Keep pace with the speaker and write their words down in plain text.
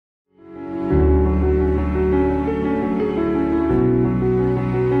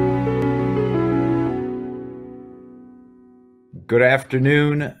Good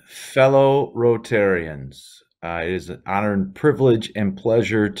afternoon, fellow Rotarians. It is an honor and privilege and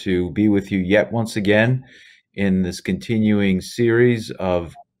pleasure to be with you yet once again in this continuing series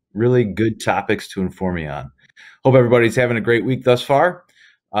of really good topics to inform you on. Hope everybody's having a great week thus far.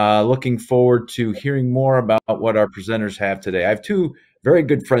 Looking forward to hearing more about what our presenters have today. I have two very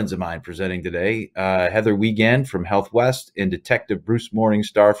good friends of mine presenting today, Heather Wiegand from Health West and Detective Bruce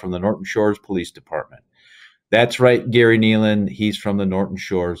Morningstar from the Norton Shores Police Department. That's right, Gary Nealon. He's from the Norton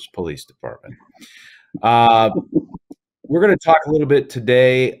Shores Police Department. We're going to talk a little bit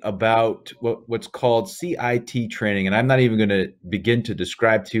today about what's called CIT training, and I'm not even going to begin to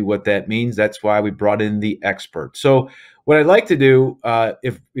describe to you what that means. That's why we brought in the expert. So what I'd like to do,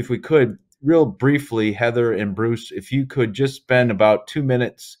 if we could, real briefly, Heather and Bruce, if you could just spend about 2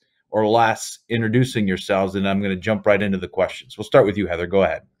 minutes or less introducing yourselves, and I'm going to jump right into the questions. We'll start with you, Heather. Go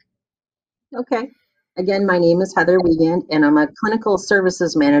ahead. Okay. Again, my name is Heather Wiegand, and I'm a clinical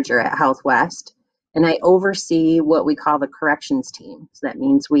services manager at Health West, and I oversee what we call the corrections team. So that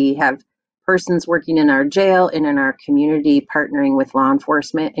means we have persons working in our jail and in our community partnering with law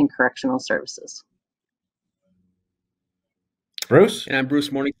enforcement and correctional services. Bruce? And I'm Bruce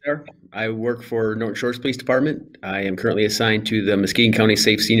Morningstar. I work for Norton Shores Police Department. I am currently assigned to the Muskegon County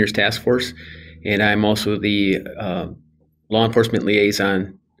Safe Seniors Task Force, and I'm also the law enforcement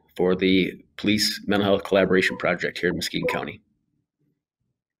liaison for the Police Mental Health Collaboration Project here in Muskegon County.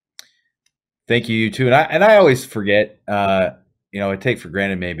 Thank you, you two. And I always forget, I take for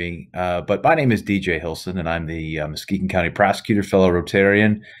granted maybe, but my name is DJ Hilson, and I'm the Muskegon County Prosecutor, fellow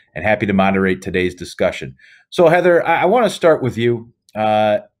Rotarian, and happy to moderate today's discussion. So Heather, I want to start with you,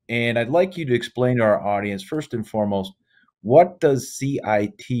 and I'd like you to explain to our audience, first and foremost, what does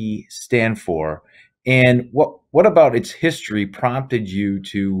CIT stand for? And what about its history prompted you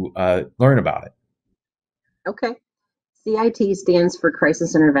to learn about it? Okay. CIT stands for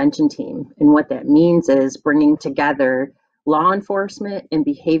Crisis Intervention Team. And what that means is bringing together law enforcement and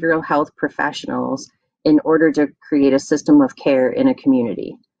behavioral health professionals in order to create a system of care in a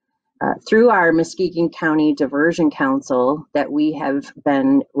community. Through our Muskegon County Diversion Council that we have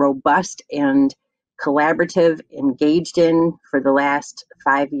been robust and collaborative, engaged in for the last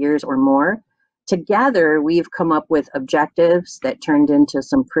 5 years or more, together, we've come up with objectives that turned into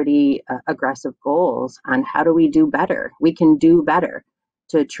some pretty aggressive goals on how do we do better. We can do better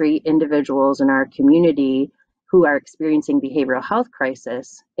to treat individuals in our community who are experiencing behavioral health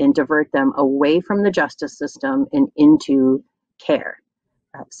crisis and divert them away from the justice system and into care.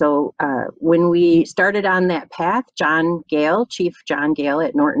 So when we started on that path, Chief John Gale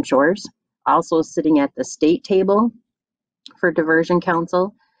at Norton Shores, also sitting at the state table for Diversion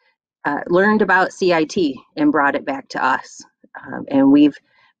Council, learned about CIT and brought it back to us. And we've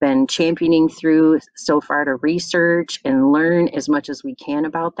been championing through so far to research and learn as much as we can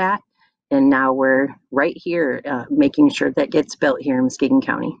about that. And now we're right here making sure that gets built here in Muskegon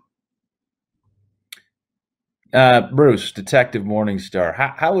County. Bruce, Detective Morningstar,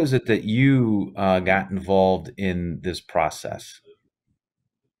 how is it that you got involved in this process?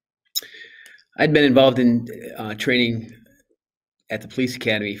 I'd been involved in training at the police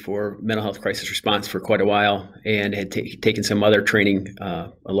academy for mental health crisis response for quite a while, and had taken some other training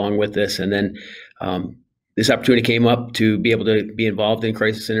along with this. And then this opportunity came up to be able to be involved in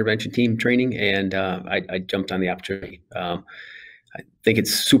crisis intervention team training, and I jumped on the opportunity. I think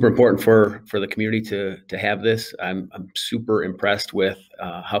it's super important for the community to have this. I'm super impressed with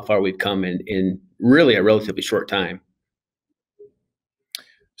how far we've come in really a relatively short time.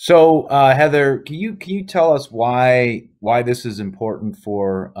 So, Heather, can you tell us why this is important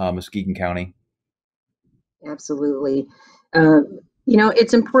for Muskegon County? Absolutely.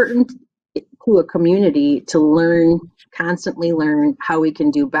 It's important to a community to constantly learn how we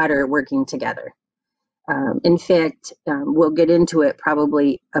can do better working together. In fact, we'll get into it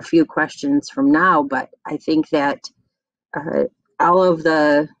probably a few questions from now, but I think that all of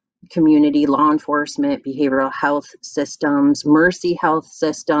the community law enforcement, behavioral health systems, mercy health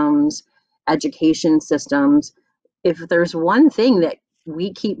systems, education systems, if there's one thing that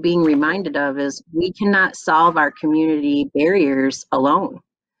we keep being reminded of is we cannot solve our community barriers alone.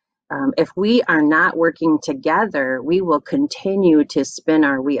 If we are not working together, we will continue to spin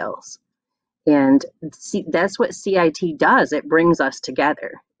our wheels. And that's what CIT does. It brings us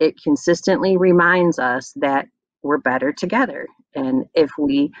together. It consistently reminds us that we're better together. And if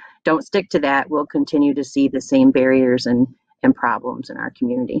we don't stick to that, we'll continue to see the same barriers and problems in our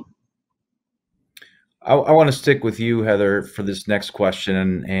community. I want to stick with you, Heather, for this next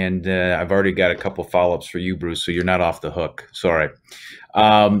question. And I've already got a couple follow-ups for you, Bruce, so you're not off the hook. Sorry.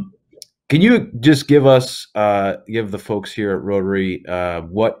 Can you just give us, give the folks here at Rotary,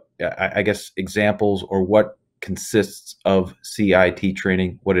 what, I guess, examples or what consists of CIT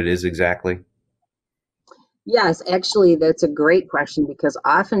training, what it is exactly? Yes, actually, that's a great question because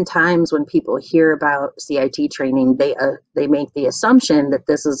oftentimes when people hear about CIT training, they make the assumption that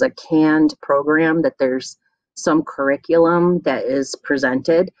this is a canned program, that there's some curriculum that is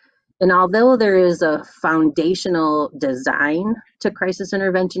presented. And although there is a foundational design to crisis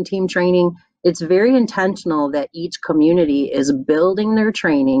intervention team training, it's very intentional that each community is building their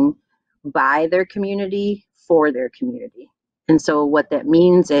training by their community for their community. And so what that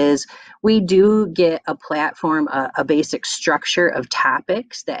means is we do get a platform, a basic structure of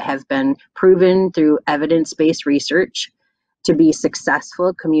topics that have been proven through evidence-based research to be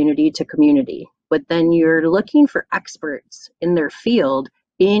successful community to community. But then you're looking for experts in their field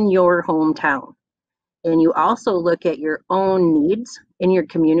in your hometown. And you also look at your own needs in your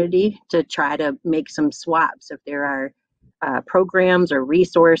community to try to make some swaps if there are programs or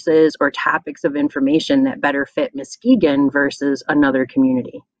resources or topics of information that better fit Muskegon versus another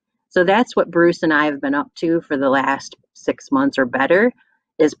community. So that's what Bruce and I have been up to for the last 6 months or better,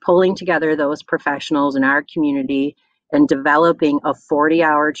 is pulling together those professionals in our community and developing a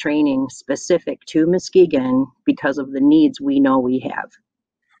 40-hour training specific to Muskegon because of the needs we know we have.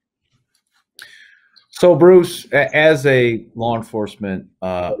 So, Bruce, as a law enforcement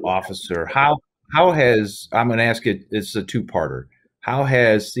officer, how has, I'm going to ask it, it's a two-parter. How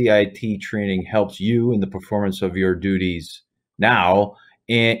has CIT training helped you in the performance of your duties now,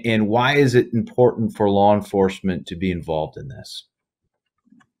 and why is it important for law enforcement to be involved in this?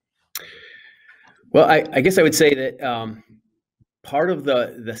 Well, I guess I would say that part of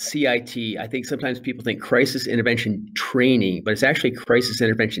the CIT, I think sometimes people think crisis intervention training, but it's actually crisis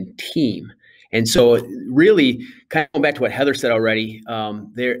intervention team. And so really, kind of going back to what Heather said already,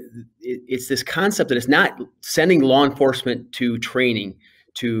 it's this concept that it's not sending law enforcement to training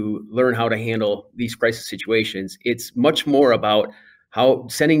to learn how to handle these crisis situations. It's much more about how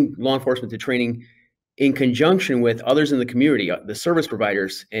sending law enforcement to training in conjunction with others in the community, the service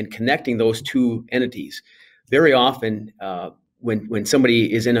providers, and connecting those two entities. Very often, when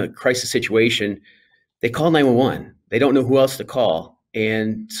somebody is in a crisis situation, they call 911. They don't know who else to call.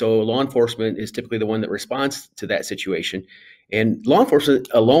 And so law enforcement is typically the one that responds to that situation. And law enforcement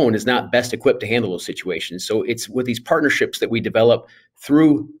alone is not best equipped to handle those situations. So it's with these partnerships that we develop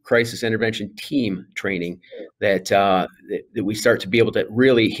through crisis intervention team training that that we start to be able to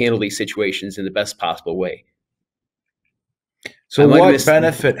really handle these situations in the best possible way. So what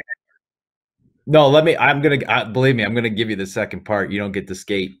benefit? No, believe me, I'm going to give you the second part. You don't get to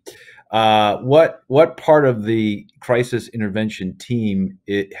skate. What part of the crisis intervention team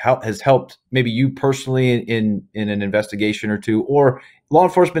has helped maybe you personally in an investigation or two, or law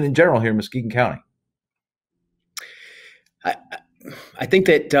enforcement in general here in Muskegon County? I think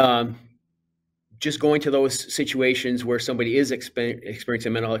that just going to those situations where somebody is experiencing a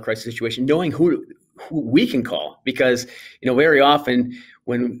mental health crisis situation, knowing who we can call, because very often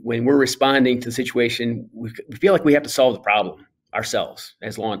when we're responding to the situation, we feel like we have to solve the problem ourselves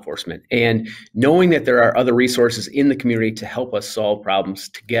as law enforcement, and knowing that there are other resources in the community to help us solve problems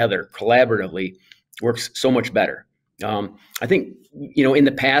together collaboratively works so much better. I think, in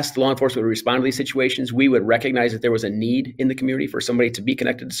the past, law enforcement would respond to these situations. We would recognize that there was a need in the community for somebody to be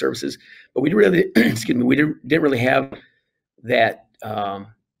connected to services, but we really, we didn't really have that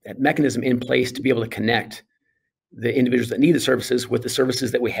mechanism in place to be able to connect the individuals that need the services with the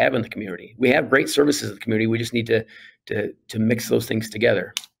services that we have in the community. We have great services in the community. We just need to mix those things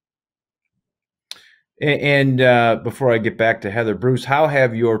together. And before I get back to Heather, Bruce, how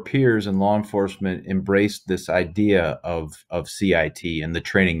have your peers in law enforcement embraced this idea of CIT and the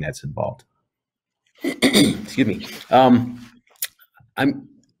training that's involved? Excuse me. I'm going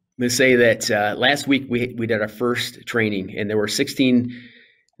to say that last week we did our first training, and there were 16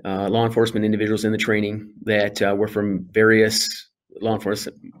 law enforcement individuals in the training that were from various law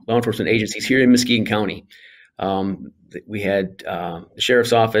enforcement agencies here in Muskegon County. We had the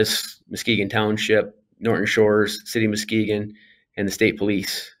Sheriff's Office, Muskegon Township, Norton Shores, City of Muskegon, and the State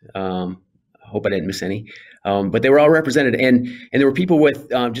Police. I hope I didn't miss any. But they were all represented, and there were people with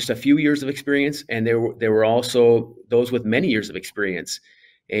just a few years of experience, and there were also those with many years of experience,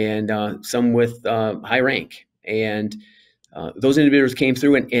 and some with high rank. And those individuals came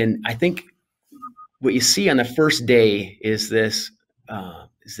through, and I think what you see on the first day is this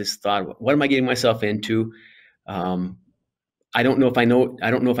thought: what am I getting myself into? I don't know if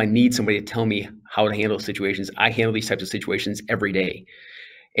I need somebody to tell me how to handle situations. I handle these types of situations every day.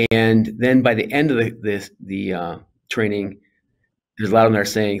 And then by the end of the training, there's a lot of them that are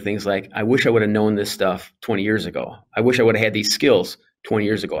saying things like, I wish I would have known this stuff 20 years ago. I wish I would have had these skills 20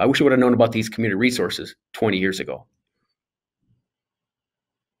 years ago. I wish I would have known about these community resources 20 years ago.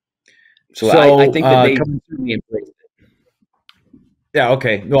 So I think that they certainly embrace it. Yeah.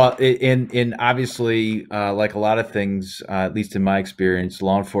 Okay. Well, in obviously, like a lot of things, at least in my experience,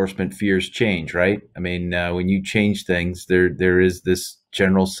 law enforcement fears change, right? I mean, when you change things, there is this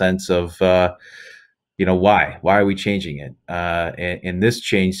general sense of, why are we changing it? And this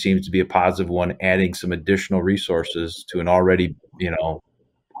change seems to be a positive one, adding some additional resources to an already,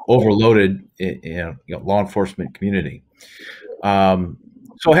 overloaded, law enforcement community.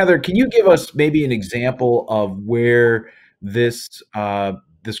 So Heather, can you give us maybe an example of where this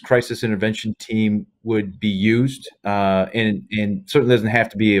crisis intervention team would be used? And certainly doesn't have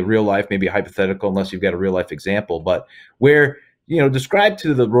to be a real life, maybe a hypothetical, unless you've got a real life example, but where, describe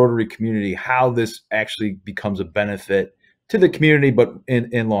to the Rotary community how this actually becomes a benefit to the community, but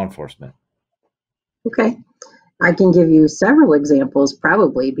in law enforcement. Okay. I can give you several examples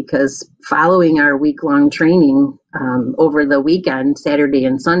probably, because following our week-long training over the weekend, Saturday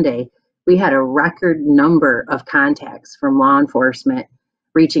and Sunday, we had a record number of contacts from law enforcement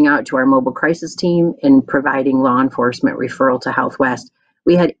reaching out to our mobile crisis team and providing law enforcement referral to Health West.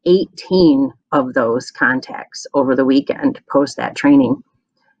 We had 18 of those contacts over the weekend post that training,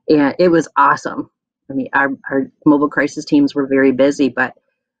 and it was awesome. I mean, our mobile crisis teams were very busy, but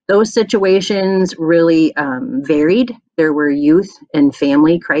those situations really varied. There were youth and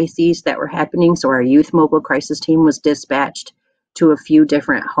family crises that were happening, so our youth mobile crisis team was dispatched to a few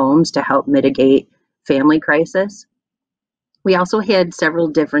different homes to help mitigate family crisis. We also had several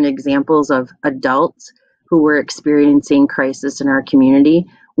different examples of adults who were experiencing crisis in our community.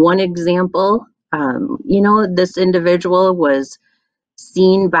 One example, this individual was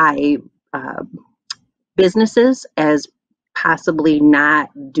seen by businesses as possibly not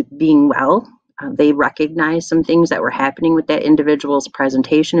being well. They recognized some things that were happening with that individual's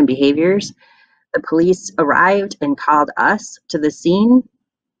presentation and behaviors. The police arrived and called us to the scene.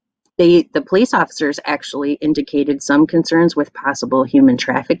 The police officers actually indicated some concerns with possible human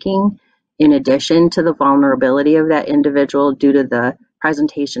trafficking, in addition to the vulnerability of that individual due to the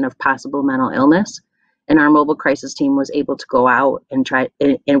presentation of possible mental illness. And our mobile crisis team was able to go out and try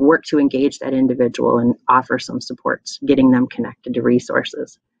and work to engage that individual and offer some supports, getting them connected to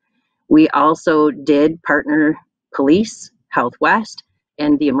resources. We also did partner police, Health West,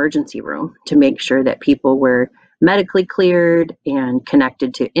 and the emergency room to make sure that people were medically cleared and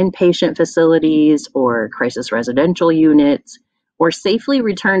connected to inpatient facilities or crisis residential units, or safely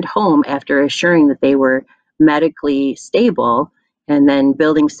returned home after assuring that they were medically stable, and then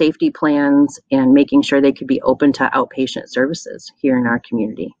building safety plans and making sure they could be open to outpatient services here in our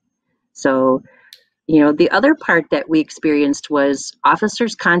community. So, the other part that we experienced was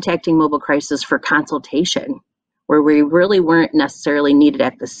officers contacting mobile crisis for consultation, where we really weren't necessarily needed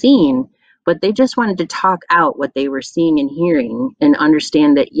at the scene, but they just wanted to talk out what they were seeing and hearing and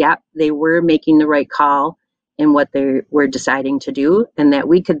understand that, they were making the right call in what they were deciding to do, and that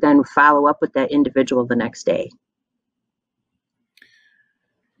we could then follow up with that individual the next day.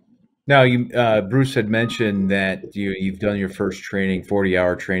 Now, Bruce had mentioned that you've done your first training,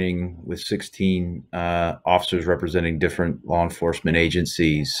 40-hour training with 16 officers representing different law enforcement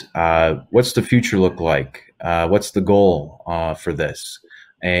agencies. What's the future look like? What's the goal for this?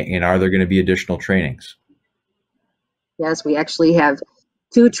 And are there going to be additional trainings? Yes, we actually have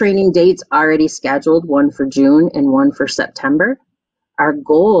 2 training dates already scheduled, one for June and one for September. Our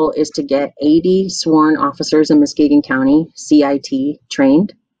goal is to get 80 sworn officers in Muskegon County CIT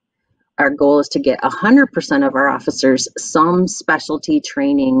trained. Our goal is to get 100% of our officers some specialty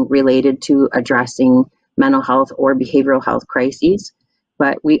training related to addressing mental health or behavioral health crises.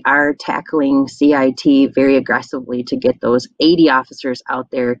 But we are tackling CIT very aggressively to get those 80 officers out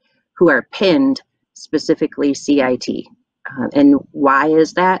there who are pinned specifically CIT. And why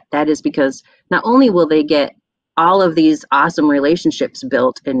is that? That is because not only will they get all of these awesome relationships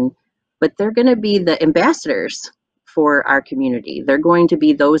built, but they're going to be the ambassadors for our community. They're going to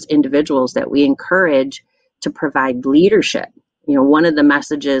be those individuals that we encourage to provide leadership. One of the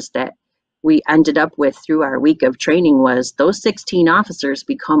messages that we ended up with through our week of training was those 16 officers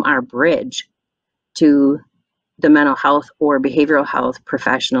become our bridge to the mental health or behavioral health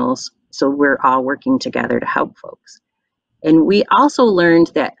professionals. So we're all working together to help folks. And we also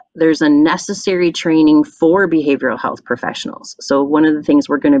learned that there's a necessary training for behavioral health professionals. So one of the things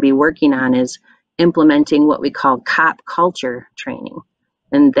we're going to be working on is implementing what we call cop culture training.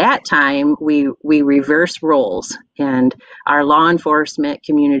 And that time we reverse roles, and our law enforcement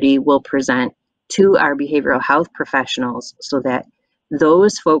community will present to our behavioral health professionals so that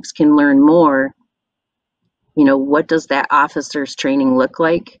those folks can learn more. What does that officer's training look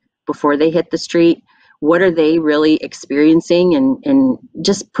like before they hit the street? What are they really experiencing? And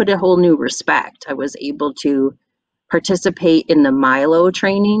just put a whole new respect. I was able to participate in the Milo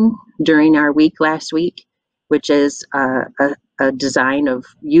training during our week last week, which is a design of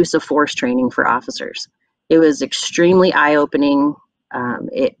use of force training for officers. It was extremely eye-opening.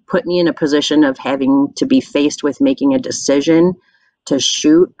 It put me in a position of having to be faced with making a decision to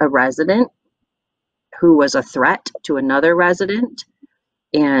shoot a resident who was a threat to another resident.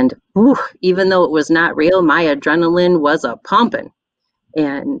 And even though it was not real, my adrenaline was a pumping.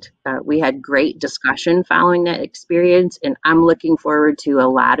 And we had great discussion following that experience. And I'm looking forward to a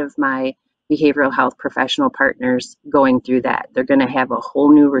lot of my behavioral health professional partners going through that. They're going to have a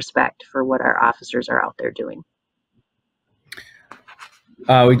whole new respect for what our officers are out there doing.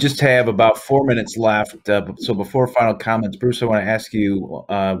 We just have about 4 minutes left. So before final comments, Bruce, I want to ask you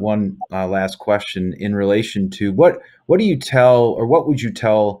one last question in relation to what do you tell, or what would you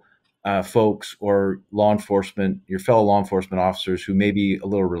tell folks or law enforcement, your fellow law enforcement officers who may be a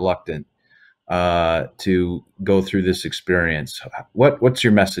little reluctant to go through this experience? What's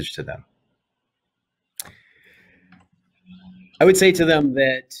your message to them? I would say to them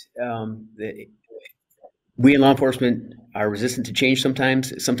that we in law enforcement are resistant to change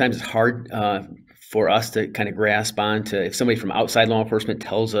sometimes. Sometimes it's hard for us to kind of grasp on to, if somebody from outside law enforcement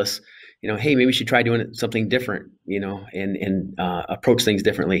tells us, hey, maybe we should try doing something different, and approach things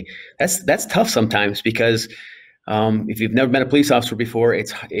differently. That's tough sometimes, because if you've never been a police officer before,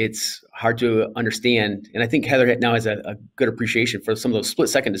 it's hard to understand. And I think Heather now has a good appreciation for some of those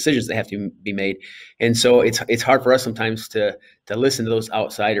split-second decisions that have to be made. And so it's hard for us sometimes to listen to those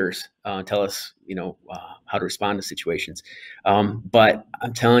outsiders tell us, how to respond to situations. But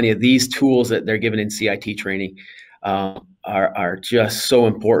I'm telling you, these tools that they're given in CIT training are just so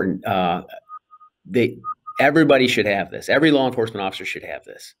important. Everybody should have this. Every law enforcement officer should have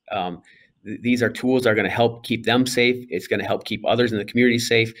this. These are tools that are going to help keep them safe. It's going to help keep others in the community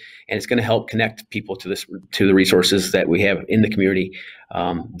safe, and it's going to help connect people to the resources that we have in the community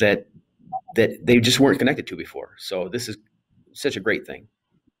that they just weren't connected to before. So this is such a great thing.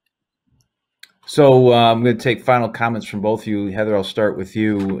 So I'm going to take final comments from both of you. Heather, I'll start with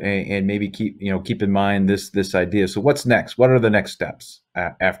you, and maybe keep in mind this idea. So what's next? What are the next steps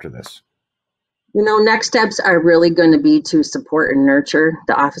after this? Next steps are really going to be to support and nurture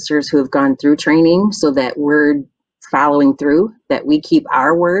the officers who have gone through training, so that we're following through, that we keep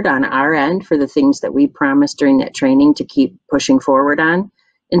our word on our end for the things that we promised during that training to keep pushing forward on.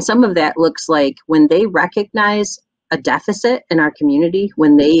 And some of that looks like when they recognize a deficit in our community,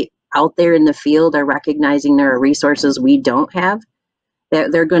 when they out there in the field are recognizing there are resources we don't have,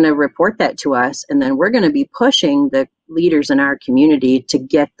 that they're going to report that to us, and then we're going to be pushing the leaders in our community to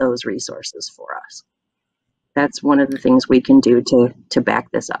get those resources for us. That's one of the things we can do to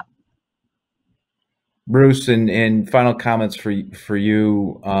back this up. Bruce, and final comments for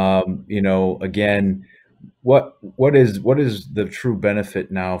you. Again, what is the true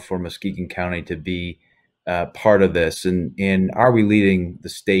benefit now for Muskegon County to be part of this, and are we leading the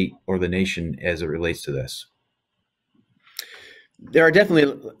state or the nation as it relates to this? There are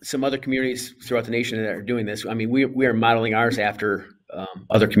definitely some other communities throughout the nation that are doing this. I mean, we are modeling ours after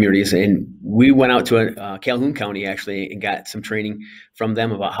other communities, and we went out to Calhoun County actually and got some training from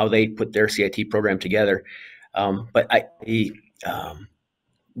them about how they put their CIT program together. But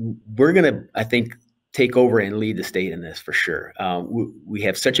we're going to, I think, take over and lead the state in this for sure. We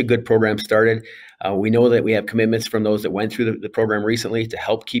have such a good program started. We know that we have commitments from those that went through the program recently to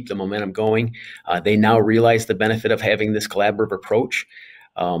help keep the momentum going. They now realize the benefit of having this collaborative approach.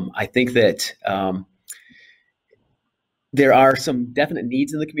 I think that there are some definite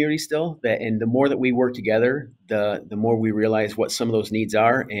needs in the community still, and the more that we work together, the more we realize what some of those needs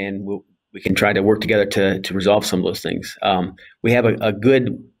are, and we can try to work together to resolve some of those things. We have a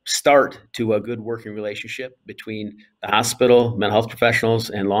good start to a good working relationship between the hospital, mental health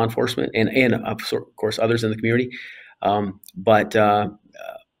professionals, and law enforcement, and of course others in the community. But I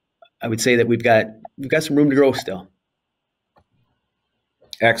would say that we've got some room to grow still.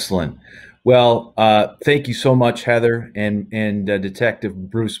 Excellent. Well, thank you so much, Heather and Detective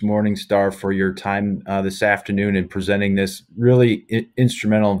Bruce Morningstar, for your time this afternoon in presenting this really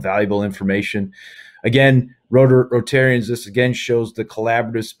instrumental and valuable information. Again, Rotarians, this again shows the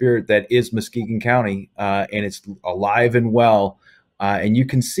collaborative spirit that is Muskegon County, and it's alive and well. And you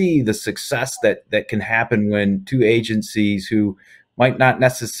can see the success that can happen when two agencies who might not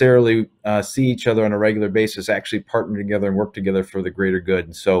necessarily see each other on a regular basis actually partner together and work together for the greater good.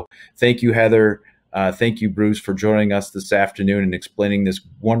 And so thank you, Heather. Thank you, Bruce, for joining us this afternoon and explaining this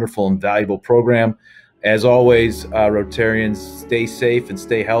wonderful and valuable program. As always, Rotarians, stay safe and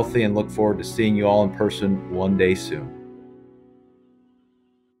stay healthy, and look forward to seeing you all in person one day soon.